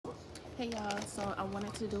Hey y'all, so I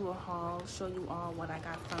wanted to do a haul, show you all what I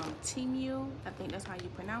got from Temu. I think that's how you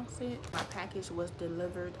pronounce it. My package was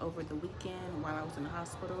delivered over the weekend while I was in the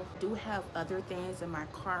hospital. I do have other things in my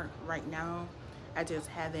cart right now. I just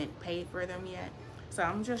haven't paid for them yet. So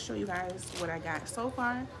I'm just show you guys what I got so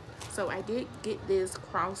far. So I did get this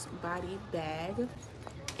crossbody bag,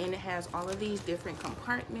 and it has all of these different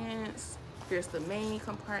compartments. Here's the main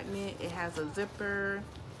compartment. It has a zipper,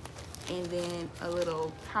 and then a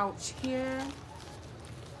little pouch here,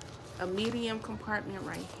 a medium compartment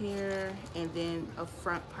right here, and then a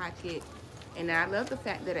front pocket. And I love the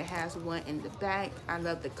fact that it has one in the back. I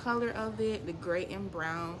love the color of it, the gray and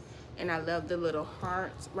brown, and I love the little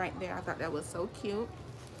hearts right there. I thought that was so cute.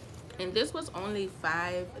 And this was only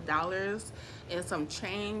 $5 and some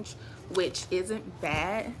change, which isn't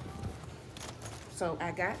bad. So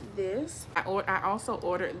I got this. I also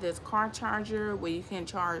ordered this car charger where you can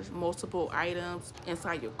charge multiple items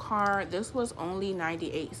inside your car. This was only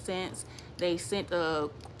 98 cents. They sent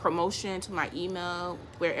a promotion to my email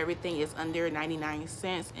where everything is under 99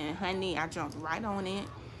 cents. And honey, I jumped right on it.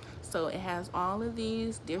 So it has all of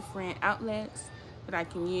these different outlets that I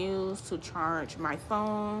can use to charge my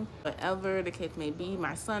phone, whatever the case may be,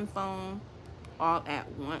 my son's phone, all at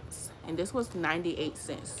once. And this was 98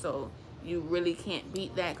 cents. So you really can't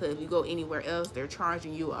beat that, because if you go anywhere else, they're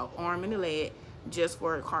charging you an arm and a leg just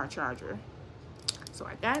for a car charger. So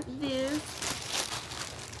I got this.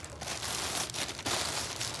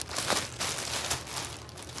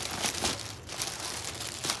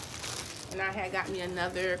 And I had got me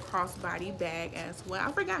another crossbody bag as well.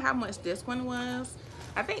 I forgot how much this one was.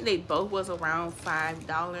 I think they both was around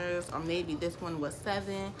 $5, or maybe this one was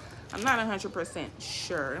 $7. I'm not 100%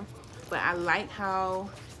 sure, but I like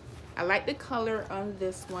the color on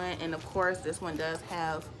this one. And of course, this one does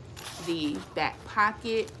have the back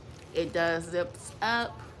pocket. It does zips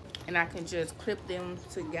up, and I can just clip them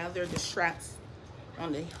together, the straps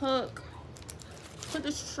on the hook. Put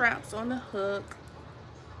the straps on the hook.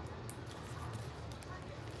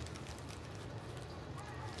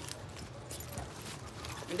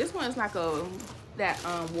 And this one is like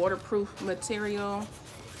that waterproof material,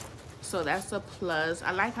 so that's a plus.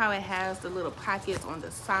 I like how it has the little pockets on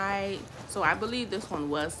the side. So I believe this one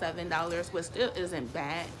was $7, but still isn't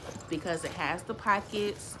bad because it has the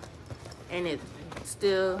pockets, and it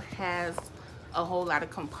still has a whole lot of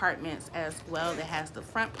compartments as well. It has the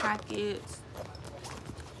front pockets.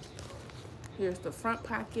 Here's the front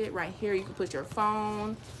pocket right here. You can put your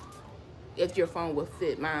phone, if your phone will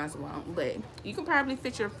fit. Mine won't, but you can probably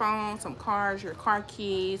fit your phone, some cards, your car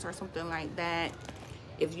keys, or something like that.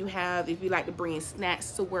 If you like to bring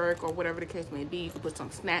snacks to work or whatever the case may be, you can put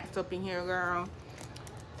some snacks up in here, girl.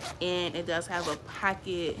 And it does have a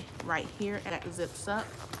pocket right here that zips up.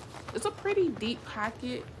 It's a pretty deep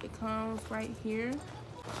pocket. It comes right here.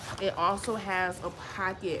 It also has a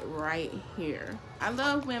pocket right here. I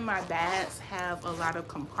love when my bags have a lot of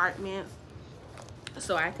compartments,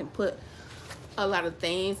 so I can put a lot of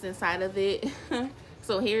things inside of it.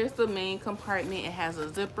 So here's the main compartment. It has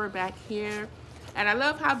a zipper back here, and I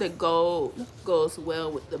love how the gold goes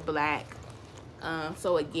well with the black.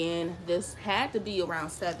 So again, this had to be around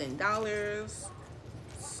 $7.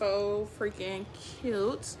 So freaking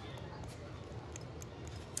cute.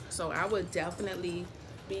 So I would definitely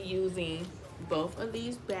be using both of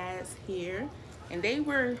these bags here, and they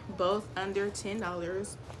were both under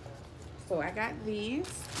 $10. So I got these.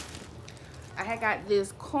 I had got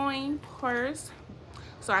this coin purse,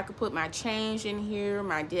 so I could put my change in here,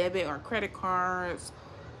 my debit or credit cards,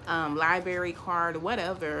 library card,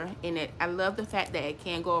 whatever in it. I love the fact that it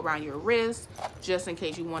can go around your wrist, just in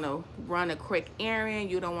case you want to run a quick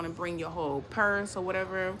errand. You don't want to bring your whole purse or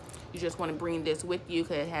whatever. You just want to bring this with you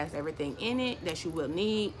because it has everything in it that you will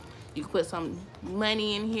need. You can put some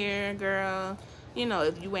money in here, girl. You know,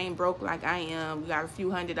 if you ain't broke like I am, you got a few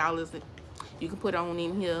 $100 that you can put on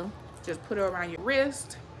in here. Just put it around your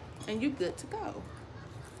wrist and you're good to go.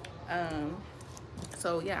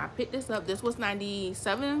 So yeah, I picked this up. This was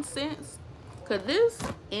 97 cents. Cause this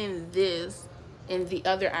and the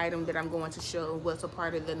other item that I'm going to show was a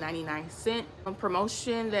part of the 99-cent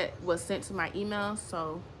promotion that was sent to my email.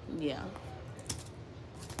 So yeah.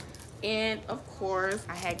 And of course,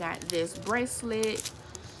 I had got this bracelet.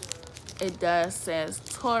 It does says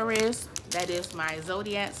Taurus. That is my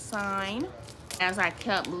zodiac sign. As I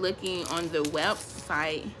kept looking on the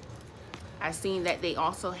website, I seen that they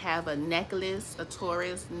also have a necklace, a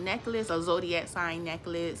Taurus necklace, a zodiac sign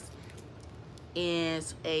necklace, and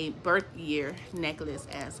a birth year necklace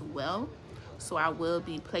as well. So I will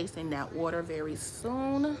be placing that order very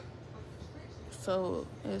soon. So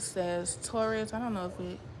it says Taurus. I don't know if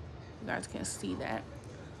it You guys can see that.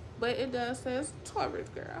 But it does says Taurus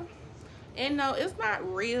girl. And no, it's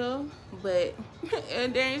not real, but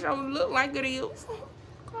it didn't show look like it is.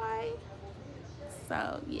 Okay.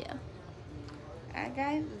 So yeah. I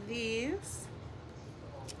got this.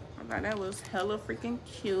 I thought that was hella freaking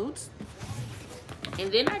cute.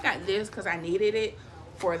 And then I got this because I needed it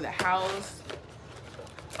for the house.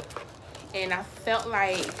 And I felt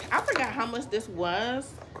like, I forgot how much this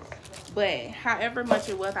was, but however much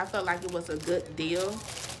it was, I felt like it was a good deal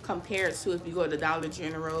compared to if you go to Dollar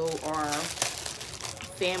General or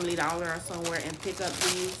Family Dollar or somewhere and pick up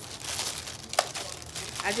these.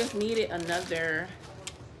 I just needed another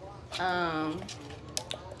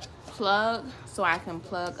plug so I can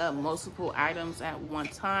plug up multiple items at one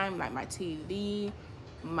time, like my TV,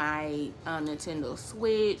 my Nintendo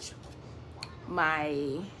Switch,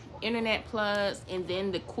 my internet plugs. And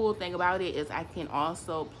then the cool thing about it is I can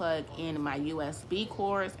also plug in my USB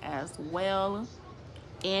cords as well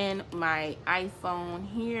in my iPhone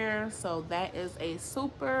here. So that is a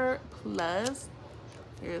super plus.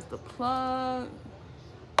 Here's the plug,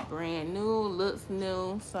 brand new, looks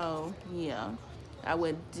new. So yeah, I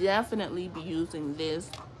would definitely be using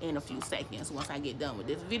this in a few seconds once I get done with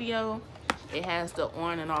this video. It has the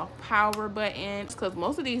on and off power buttons because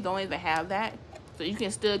most of these don't even have that. So you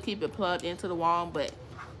can still keep it plugged into the wall, but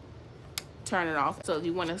turn it off. So if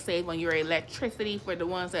you want to save on your electricity, for the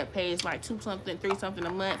ones that pays like $2 something, $3 something a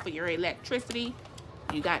month for your electricity,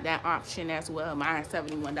 you got that option as well. Mine's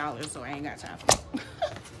 $71, so I ain't got time for it.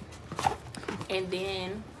 And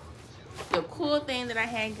then the cool thing that I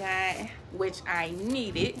had got, which I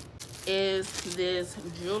needed, is this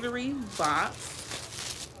jewelry box.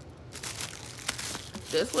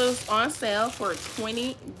 This was on sale for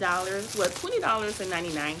 $20, well,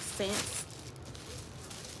 $20.99.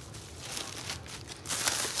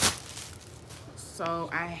 So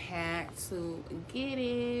I had to get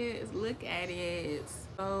it. Look at it. It's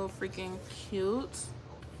so freaking cute.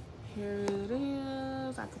 Here it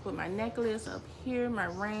is. I could put my necklace up here, my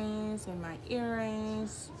rings and my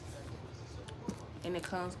earrings. And it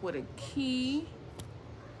comes with a key.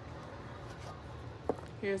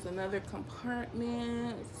 Here's another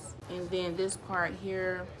compartment. And then this part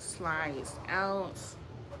here slides out.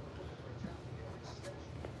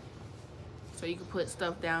 So you can put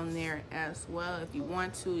stuff down there as well if you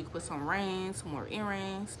want to. You can put some rings, some more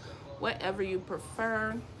earrings, whatever you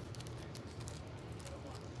prefer.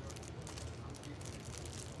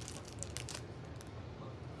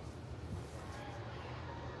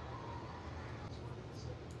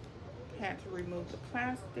 Had to remove the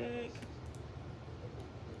plastic.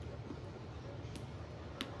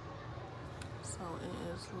 So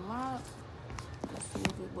it is locked. Let's see if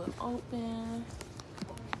it will open.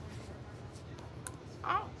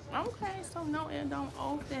 Oh, okay. So no, it don't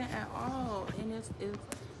open at all, and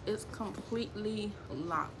it's completely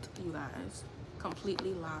locked, you guys.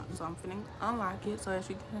 Completely locked. So I'm finna unlock it. So as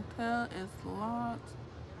you can tell, it's locked.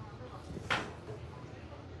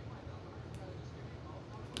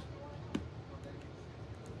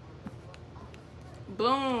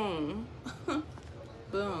 Boom.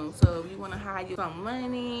 Boom. So if you want to hide some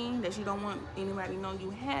money that you don't want anybody to know you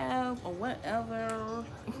have or whatever,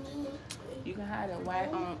 you can hide it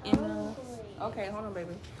right on in there. Okay, hold on,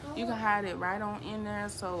 baby. You can hide it right on in there.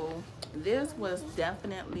 So this was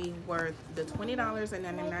definitely worth the $20.99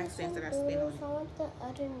 that I spent on it. I want the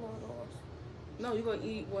other noodles. No, you're gonna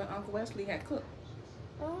eat what Uncle Wesley had cooked.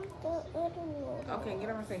 I want the other noodles. Okay, get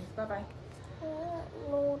on my face. Bye-bye. I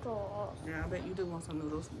want noodles. Yeah, I bet you do want some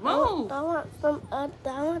noodles. Move! I want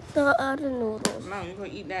the other noodles. No, you're gonna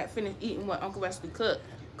eat that. Finish eating what Uncle Wesley cooked.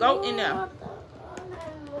 Go in there.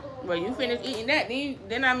 Well, you finish eating that,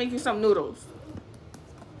 then I'll make you some noodles.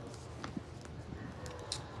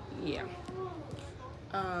 Yeah.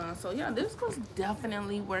 So yeah, this was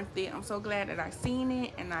definitely worth it. I'm so glad that I seen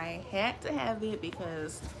it and I had to have it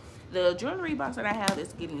because the jewelry box that I have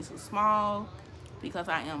is getting too small because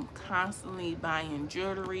I am constantly buying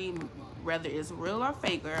jewelry, whether it's real or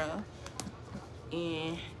fake, girl.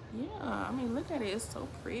 And yeah, I mean, look at it. It's so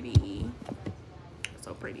pretty.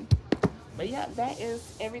 So pretty. But yeah, that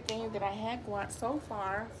is everything that I had got so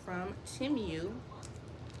far from Temu.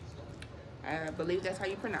 I believe that's how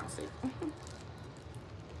you pronounce it.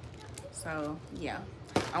 So yeah,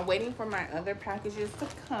 I'm waiting for my other packages to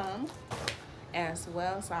come as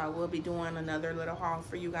well. So I will be doing another little haul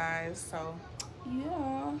for you guys. So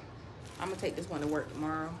yeah, I'm gonna take this one to work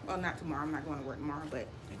tomorrow. Well, not tomorrow. I'm not going to work tomorrow, but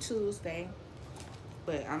Tuesday.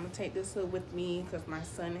 But I'm gonna take this with me because my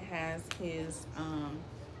son has his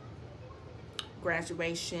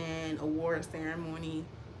graduation award ceremony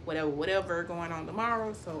whatever going on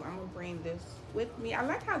tomorrow. So I'm gonna bring this with me. I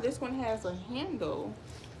like how this one has a handle,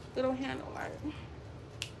 little handle, like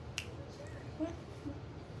what?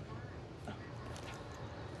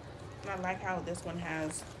 I like how this one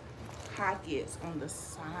has pockets on the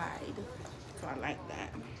side, so I like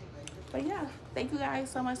that. But yeah, thank you guys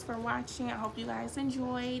so much for watching. I hope you guys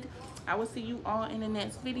enjoyed. I will see you all in the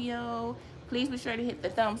next video. Please be sure to hit the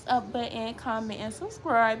thumbs up button, comment, and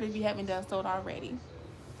subscribe if you haven't done so already.